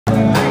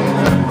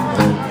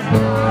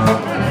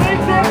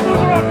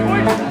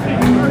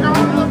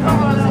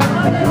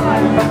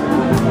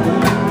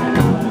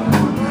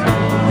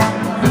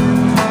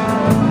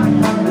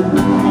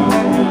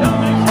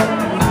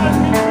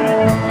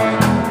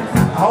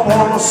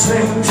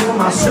sing to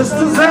my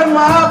sisters and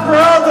my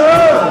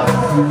brothers,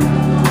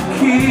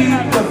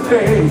 keep the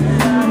faith.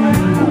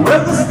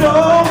 When the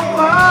storm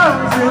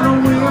flies and the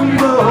wind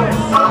blows,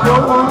 go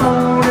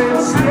on and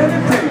steady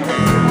pace.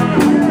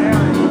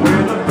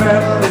 When the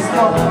battle is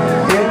won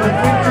and the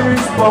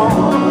victory's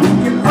born, we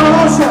can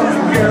all shout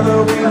together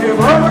when we've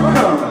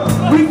overcome.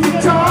 We can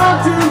talk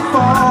to the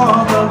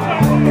Father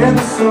and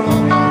the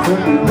Son, when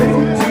we make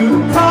it to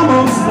the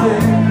promised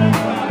land.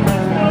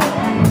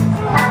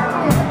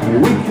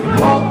 We can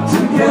walk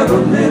together,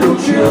 little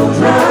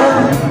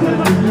children.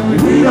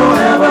 We don't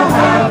ever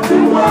have to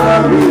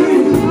worry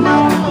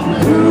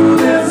through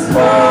this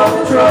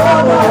world of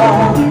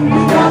trouble.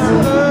 We got to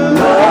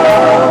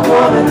love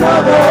one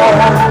another.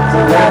 So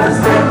let us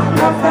take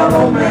our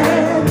fellow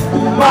man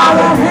by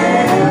the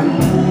hand,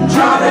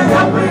 try to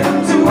help him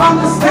to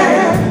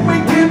understand. We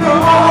can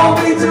all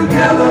be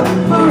together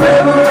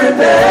forever and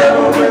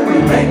ever when we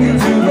make it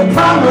to the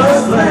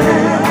promised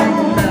land.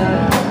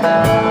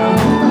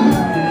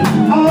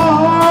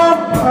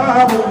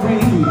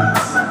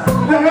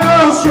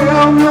 Thou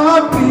shalt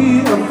not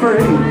be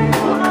afraid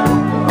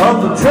of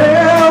the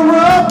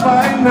terror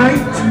by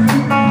night,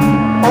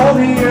 or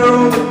the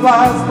arrow that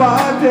flies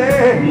by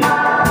day,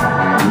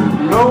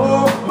 no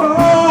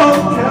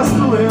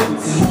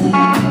pestilence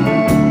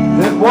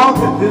that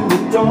walketh in the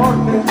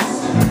darkness,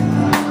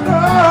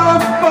 nor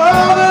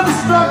further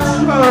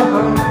destruction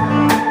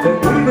that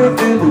leadeth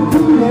in the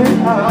noonday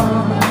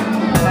hour.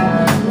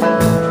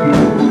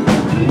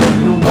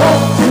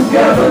 Walk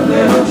together,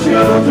 little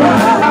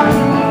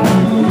children.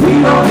 We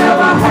don't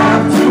ever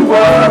have to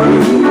worry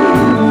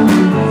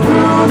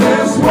through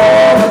this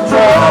world of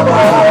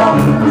trouble.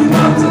 We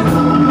got to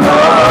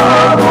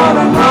love one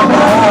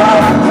another.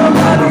 So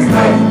let us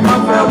take a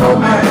fellow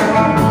man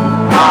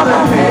by the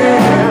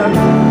hand,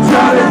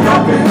 try to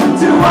help him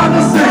to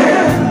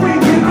understand. We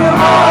can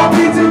all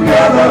be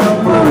together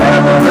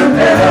forever and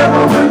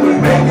ever when we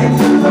make it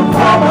to the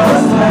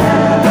promised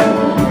land.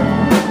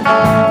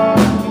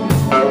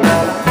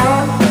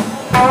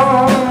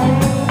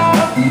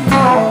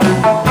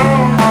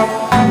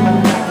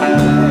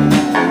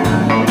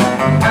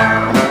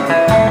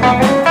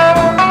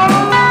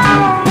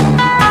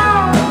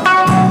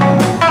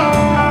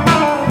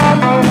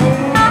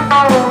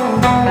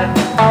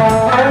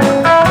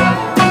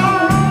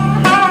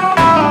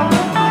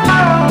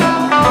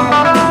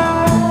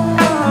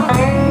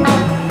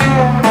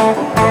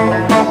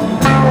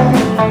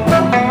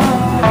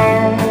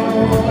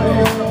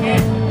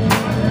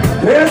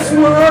 This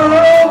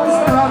world is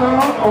not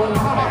our own.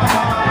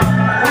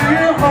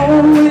 We're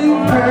only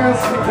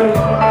passing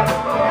through.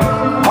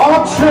 Our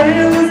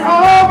trailers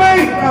are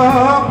made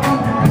up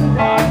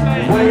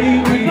way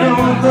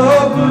beyond the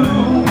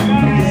blue.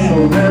 So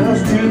let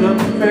us do the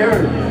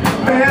very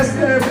best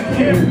that we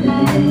can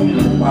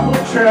while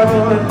we're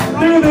traveling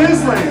through this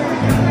land.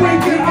 We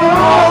can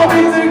all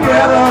be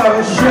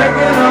together,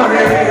 shaking our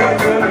hands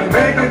when we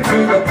make it to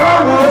the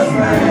promised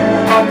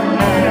land.